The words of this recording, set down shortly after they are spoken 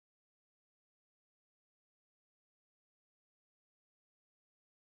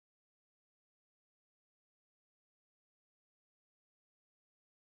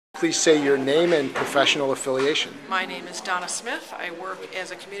Please say your name and professional affiliation. My name is Donna Smith. I work as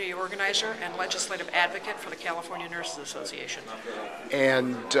a community organizer and legislative advocate for the California Nurses Association.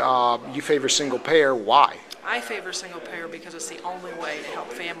 And you favor single payer. Why? I favor single payer because it's the only way to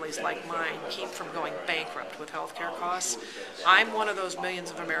help families like mine keep from going bankrupt with health care costs. I'm one of those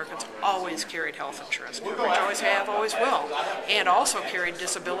millions of Americans who always carried health insurance coverage, always have, always will, and also carried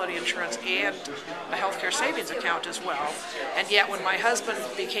disability insurance and a health care savings account as well. And yet when my husband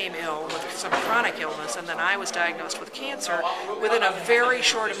became ill with some chronic illness and then I was diagnosed with cancer, within a very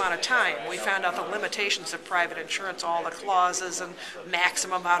short amount of time we found out the limitations of private insurance, all the clauses and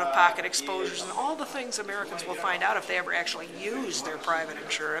maximum out-of-pocket exposures and all the things Americans will find out if they ever actually use their private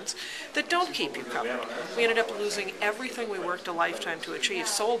insurance that don't keep you covered. We ended up losing everything we worked a lifetime to achieve,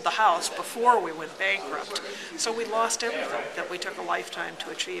 sold the house before we went bankrupt. So we lost everything that we took a lifetime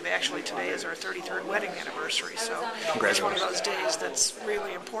to achieve. Actually, today is our 33rd wedding anniversary, so it's one of those days that's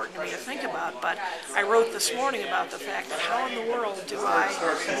really important to me to think about. But I wrote this morning about the fact that how in the world do I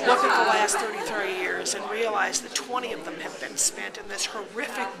look at the last 33 years and realize that 20 of them have been spent in this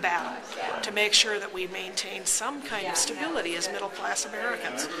horrific battle to make sure that we maintain some kind of stability as middle-class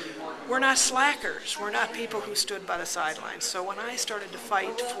Americans. We're not slackers. We're not people who stood by the sidelines. So when I started to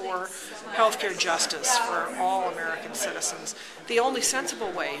fight for healthcare justice for all American citizens, the only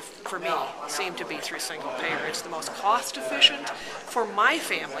sensible way for me seemed to be through single payer. It's the most cost-efficient for my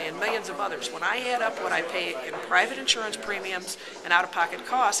family and millions of others. When I add up what I pay in private insurance premiums and out-of-pocket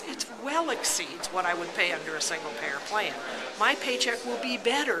costs, it well exceeds what I would pay under a single-payer plan. My paycheck will be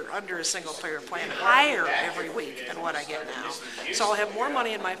better under a single-payer plan, higher every week than what I get now. So I'll have more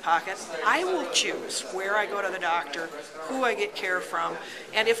money in my pocket. I will choose where I go to the doctor, who I get care from,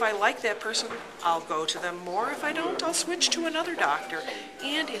 and if I like that person, I'll go to them more. If I don't, I'll switch to another doctor.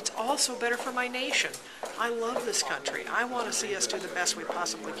 And it's also better for my nation. I love this country. I want to see us do the best we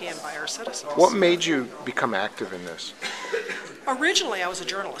possibly can by our citizens. What made you become active in this? Originally, I was a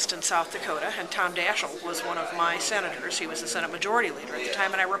journalist in South Dakota, and Tom Daschle was one of my senators. He was the Senate Majority Leader at the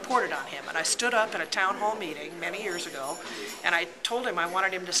time, and I reported on him. And I stood up at a town hall meeting many years ago, and I told him I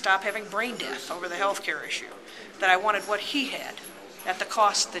wanted him to stop having brain death over the health care issue, that I wanted what he had at the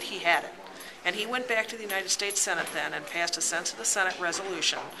cost that he had it. And he went back to the United States Senate then and passed a sense of the Senate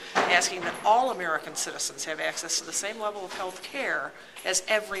resolution asking that all American citizens have access to the same level of health care as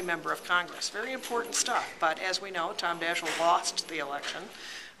every member of Congress. Very important stuff, but as we know, Tom Daschle lost the election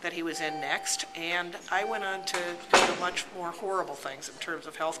that he was in next, and I went on to go to much more horrible things in terms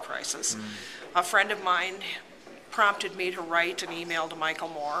of health crisis. A friend of mine prompted me to write an email to Michael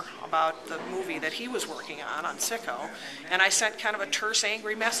Moore about the movie that he was working on Sicko, and I sent kind of a terse,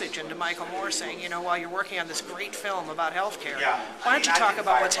 angry message into Michael Moore saying, you know, while you're working on this great film about health care, why don't you talk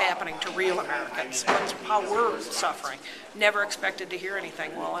about what's happening to real Americans, how we're suffering. Never expected to hear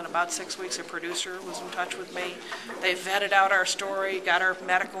anything. Well, in about 6 weeks, a producer was in touch with me. They vetted out our story, got our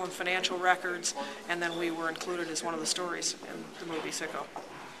medical and financial records, and then we were included as one of the stories in the movie Sicko.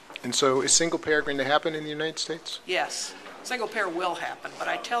 And so is single payer going to happen in the United States? Yes. Single payer will happen, but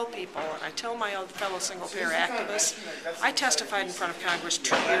I tell people, and I tell my fellow single payer activists, I testified in front of Congress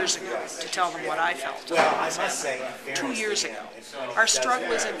 2 years ago to tell them what I felt. 2 years ago. Our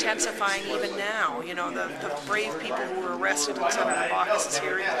struggle is intensifying even now. You know, the brave people who were arrested in Senator Baucus's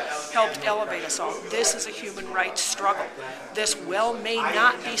hearing helped elevate us all. This is a human rights struggle. This may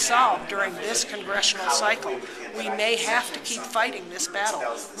not be solved during this congressional cycle. We may have to keep fighting this battle.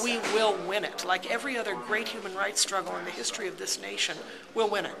 We will win it. Like every other great human rights struggle in the history of this nation, we'll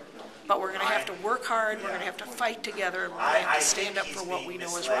win it. But we're going to have to work hard, we're going to have to fight together, and we're going to have to stand up for what we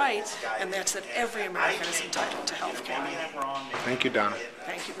know is right, and that's that every American is entitled to health care. Thank you, Donna.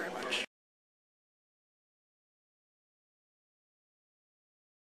 Thank you very much.